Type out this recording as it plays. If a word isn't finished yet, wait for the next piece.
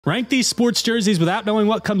Rank these sports jerseys without knowing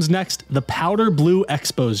what comes next. The powder blue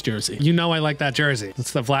Expos jersey. You know I like that jersey.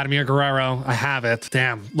 It's the Vladimir Guerrero. I have it.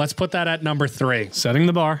 Damn. Let's put that at number 3. Setting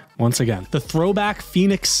the bar once again. The throwback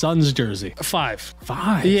Phoenix Suns jersey. 5.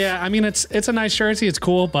 5. Yeah, I mean, it's a nice jersey. It's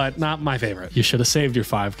cool, but not my favorite. You should have saved your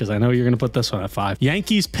 5 because I know you're going to put this one at 5.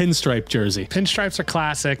 Yankees pinstripe jersey. Pinstripes are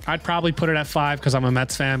classic. I'd probably put it at 5 because I'm a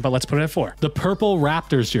Mets fan, but let's put it at 4. The purple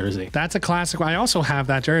Raptors jersey. That's a classic. I also have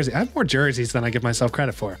that jersey. I have more jerseys than I give myself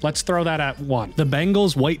credit for. Let's throw that at 1. The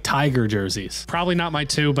Bengals white tiger jerseys. Probably not my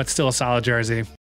 2, but still a solid jersey.